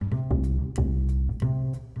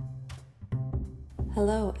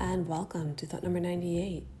Hello and welcome to thought number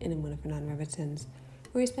 98 in Emunah for Non-Rebbitzins,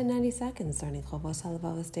 where we spend 90 seconds learning Chovos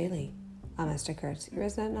Halavavos daily. I'm Esther Kurtz, your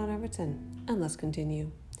resident non-Rebbitzin, and let's continue.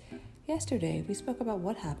 Yesterday, we spoke about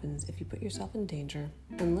what happens if you put yourself in danger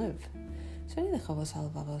and live. Studying the Chovos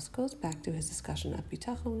Halavavos goes back to his discussion of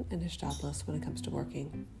bitachon and hishtadlus when it comes to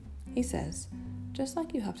working. He says, just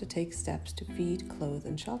like you have to take steps to feed, clothe,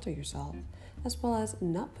 and shelter yourself, as well as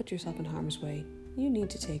not put yourself in harm's way, you need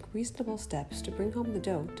to take reasonable steps to bring home the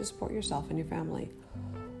dough to support yourself and your family,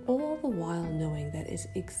 all the while knowing that it's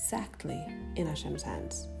exactly in Hashem's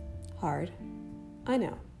hands. Hard? I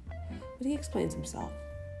know. But he explains himself.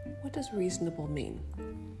 What does reasonable mean?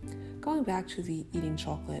 Going back to the eating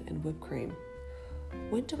chocolate and whipped cream,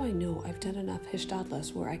 when do I know I've done enough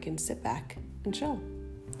hishtadlus where I can sit back and chill?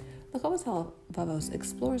 The Chovos Halavavos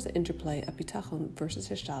explores the interplay of bitachon versus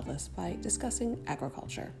hishtadlus by discussing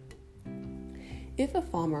agriculture. If a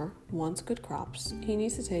farmer wants good crops, he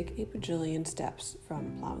needs to take a bajillion steps,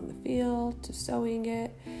 from plowing the field, to sowing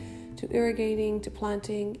it, to irrigating, to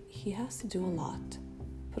planting. He has to do a lot.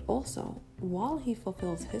 But also, while he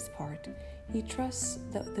fulfills his part, he trusts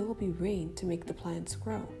that there will be rain to make the plants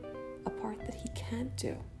grow, a part that he can't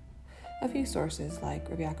do. A few sources, like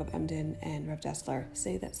Rabbi Yaakov Emden and Rav Dessler,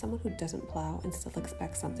 say that someone who doesn't plow and still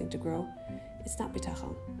expects something to grow, it's not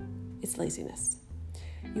bitachon, it's laziness.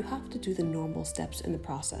 You have to do the normal steps in the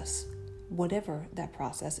process, whatever that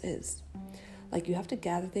process is. Like you have to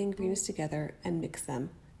gather the ingredients together and mix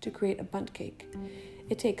them to create a bundt cake.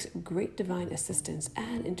 It takes great divine assistance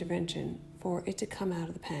and intervention for it to come out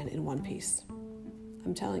of the pan in one piece.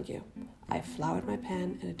 I'm telling you, I floured my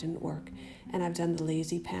pan and it didn't work, and I've done the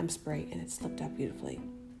lazy Pam spray and it slipped out beautifully.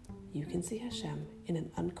 You can see Hashem in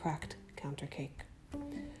an uncracked counter cake.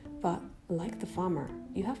 But like the farmer,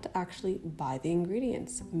 you have to actually buy the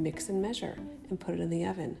ingredients, mix and measure, and put it in the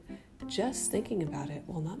oven. Just thinking about it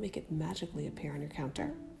will not make it magically appear on your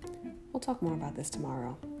counter. We'll talk more about this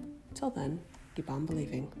tomorrow. Till then, keep on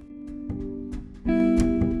believing.